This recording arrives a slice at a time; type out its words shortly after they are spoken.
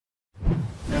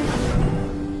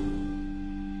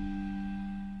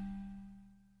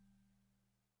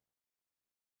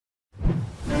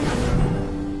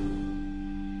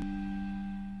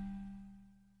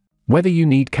Whether you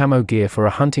need camo gear for a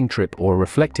hunting trip or a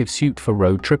reflective suit for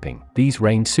road tripping, these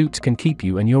rain suits can keep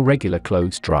you and your regular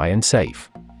clothes dry and safe.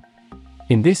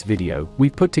 In this video,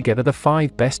 we've put together the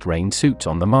 5 best rain suits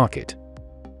on the market.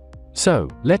 So,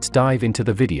 let's dive into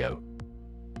the video.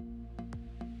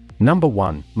 Number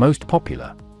 1, most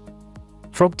popular.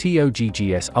 FROGG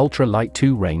TOGGS Ultra Light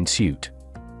 2 Rain Suit.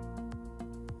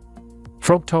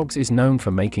 FROGG TOGGS is known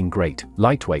for making great,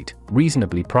 lightweight,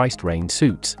 reasonably priced rain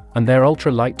suits, and their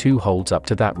Ultra Light 2 holds up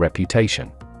to that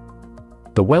reputation.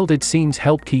 The welded seams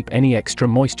help keep any extra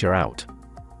moisture out.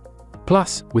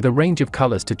 Plus, with a range of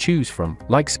colors to choose from,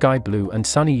 like sky blue and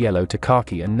sunny yellow to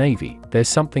khaki and navy, there's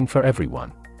something for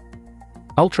everyone.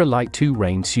 Ultra Light 2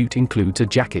 rain suit includes a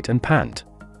jacket and pant.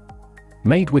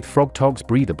 Made with FROGG TOGGS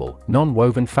breathable,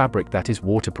 non-woven fabric that is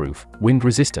waterproof,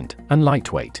 wind-resistant, and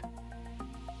lightweight.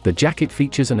 The jacket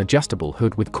features an adjustable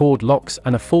hood with cord locks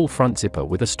and a full front zipper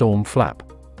with a storm flap.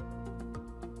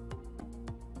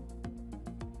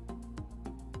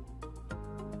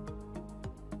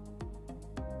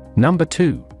 Number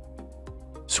 2.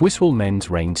 SWISSWELL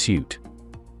Men's Rain Suit.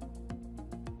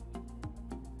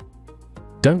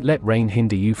 Don't let rain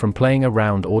hinder you from playing a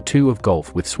round or two of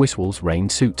golf with SWISSWELL's rain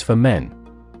suits for men.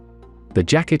 The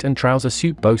jacket and trouser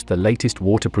suit boast the latest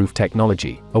waterproof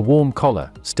technology, a warm collar,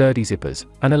 sturdy zippers,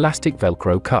 and elastic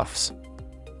Velcro cuffs.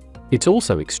 It's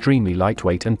also extremely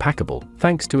lightweight and packable,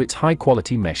 thanks to its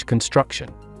high-quality mesh construction.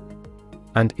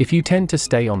 And if you tend to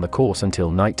stay on the course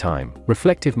until nighttime,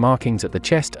 reflective markings at the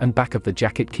chest and back of the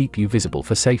jacket keep you visible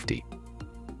for safety.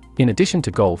 In addition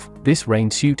to golf, this rain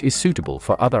suit is suitable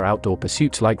for other outdoor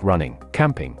pursuits like running,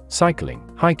 camping, cycling,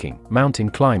 hiking, mountain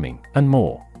climbing, and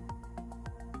more.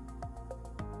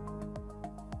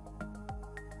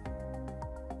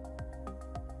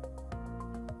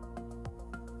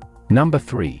 Number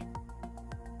 3.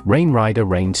 RainRider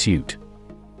Rain Suit.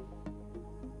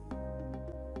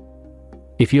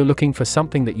 If you're looking for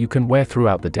something that you can wear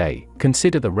throughout the day,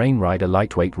 consider the RainRider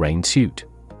Lightweight Rain Suit.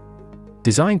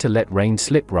 Designed to let rain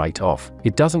slip right off,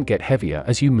 it doesn't get heavier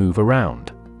as you move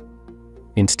around.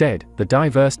 Instead, the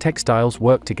diverse textiles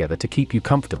work together to keep you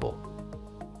comfortable.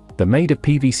 The made of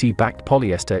PVC-backed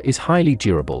polyester is highly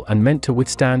durable and meant to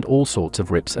withstand all sorts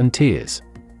of rips and tears.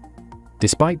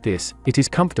 Despite this, it is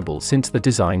comfortable since the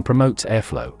design promotes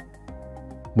airflow.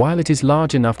 While it is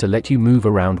large enough to let you move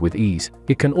around with ease,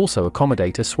 it can also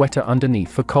accommodate a sweater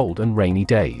underneath for cold and rainy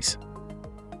days.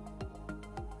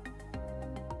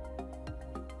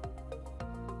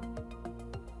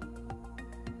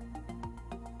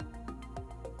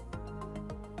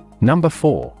 Number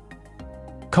 4.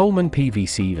 Coleman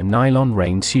PVC and Nylon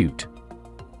Rain Suit.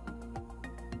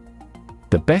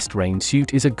 The best rain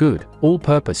suit is a good,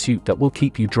 all-purpose suit that will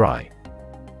keep you dry.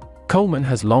 Coleman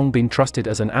has long been trusted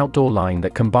as an outdoor line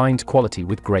that combines quality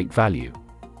with great value.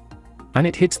 And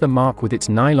it hits the mark with its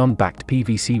nylon-backed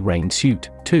PVC rain suit,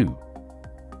 too.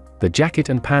 The jacket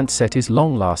and pants set is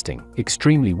long-lasting,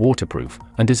 extremely waterproof,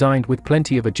 and designed with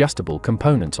plenty of adjustable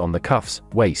components on the cuffs,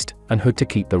 waist, and hood to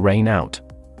keep the rain out.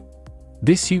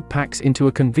 This suit packs into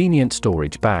a convenient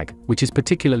storage bag, which is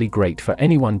particularly great for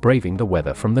anyone braving the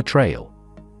weather from the trail.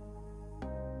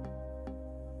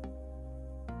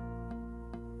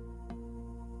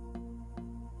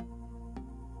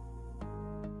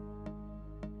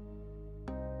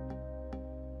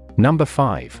 Number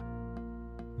 5.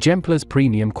 Gempler's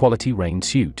Premium Quality Rain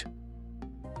Suit.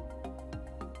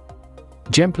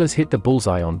 Gemplers hit the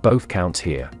bullseye on both counts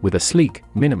here, with a sleek,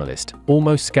 minimalist,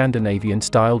 almost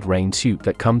Scandinavian-styled rain suit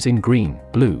that comes in green,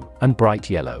 blue, and bright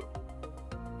yellow.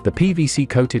 The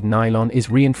PVC-coated nylon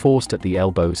is reinforced at the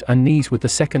elbows and knees with the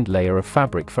second layer of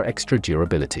fabric for extra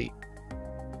durability.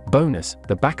 Bonus,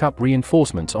 the backup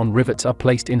reinforcements on rivets are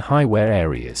placed in high-wear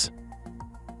areas.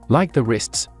 Like the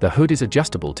wrists, the hood is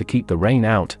adjustable to keep the rain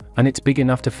out, and it's big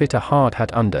enough to fit a hard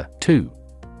hat under, too.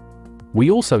 We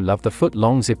also love the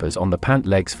foot-long zippers on the pant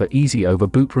legs for easy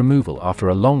over-boot removal after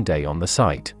a long day on the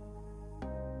site.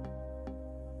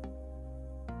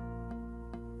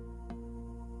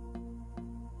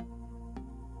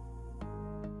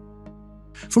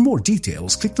 For more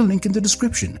details, click the link in the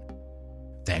description.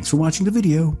 Thanks for watching the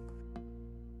video.